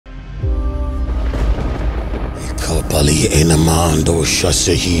Bali enamando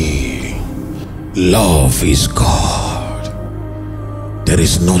shasehi. Love is God. There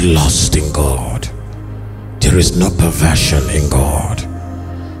is no lust in God. There is no perversion in God.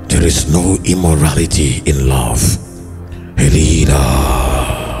 There is no immorality in love. Elida.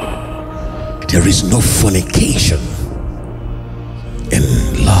 There is no fornication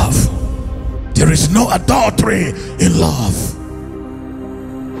in love. There is no adultery in love.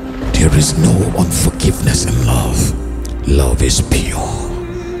 There is no unforgiveness in love. Love is pure.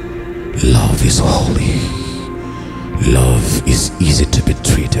 Love is holy. Love is easy to be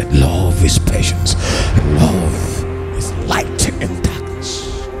treated. Love is patience. Love is light in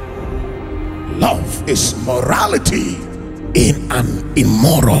darkness. Love is morality in an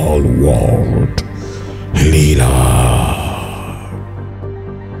immoral world. Leela.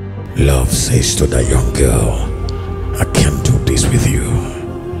 Love says to the young girl, I can't do this with you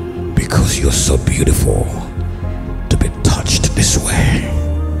because you're so beautiful to be touched this way.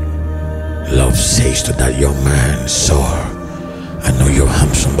 Love says to that young man, sir, I know you're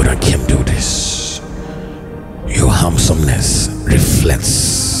handsome, but I can't do this. Your handsomeness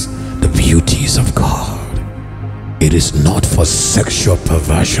reflects the beauties of God. It is not for sexual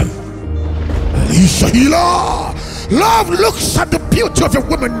perversion. Love looks at the beauty of a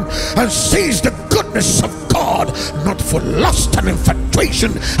woman and sees the goodness of God, not for lust and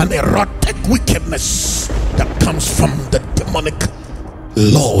infatuation and erotic wickedness that comes from the demonic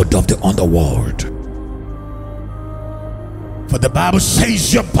lord of the underworld. For the Bible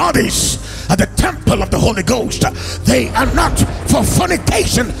says your bodies are the temple of the Holy Ghost. They are not for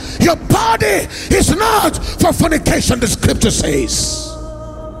fornication. Your body is not for fornication, the scripture says.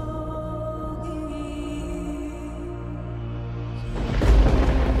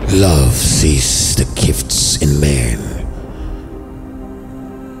 Love sees the gifts in men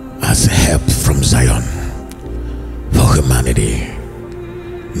as help from Zion for humanity,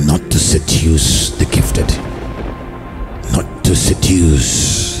 not to seduce the gifted, not to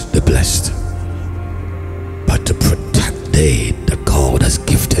seduce the blessed, but to protect they that God has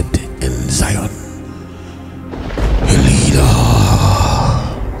gifted in Zion.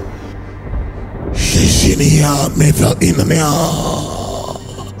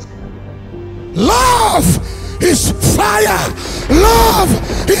 Love is fire. Love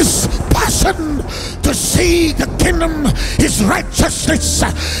is passion to see the kingdom, his righteousness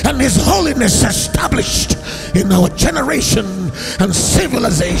and his holiness established in our generation and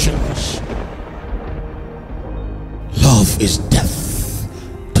civilizations. Love is death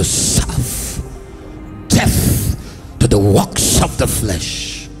to self, death to the works of the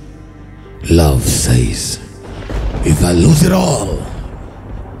flesh. Love says, if I lose it all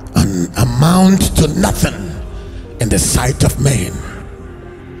and amount to nothing in the sight of men,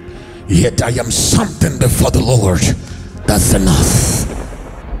 yet I am something before the Lord, that's enough.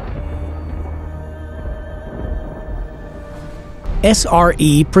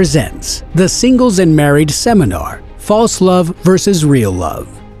 SRE presents the Singles and Married Seminar, False Love versus Real Love.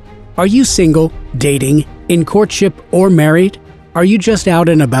 Are you single, dating, in courtship, or married? Are you just out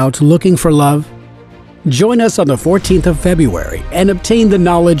and about looking for love? Join us on the 14th of February and obtain the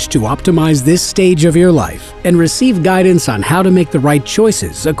knowledge to optimize this stage of your life and receive guidance on how to make the right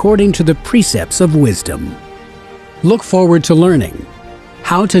choices according to the precepts of wisdom. Look forward to learning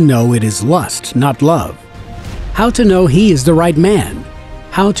how to know it is lust, not love, how to know he is the right man,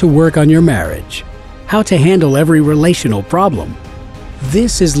 how to work on your marriage, how to handle every relational problem.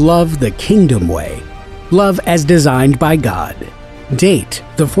 This is Love the Kingdom Way, love as designed by God. Date,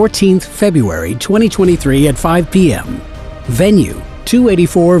 the 14th February 2023 at 5 p.m. Venue,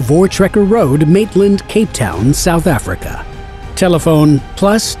 284 Voortrekker Road, Maitland, Cape Town, South Africa. Telephone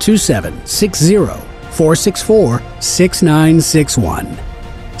 +27 60 464 6961.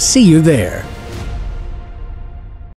 See you there.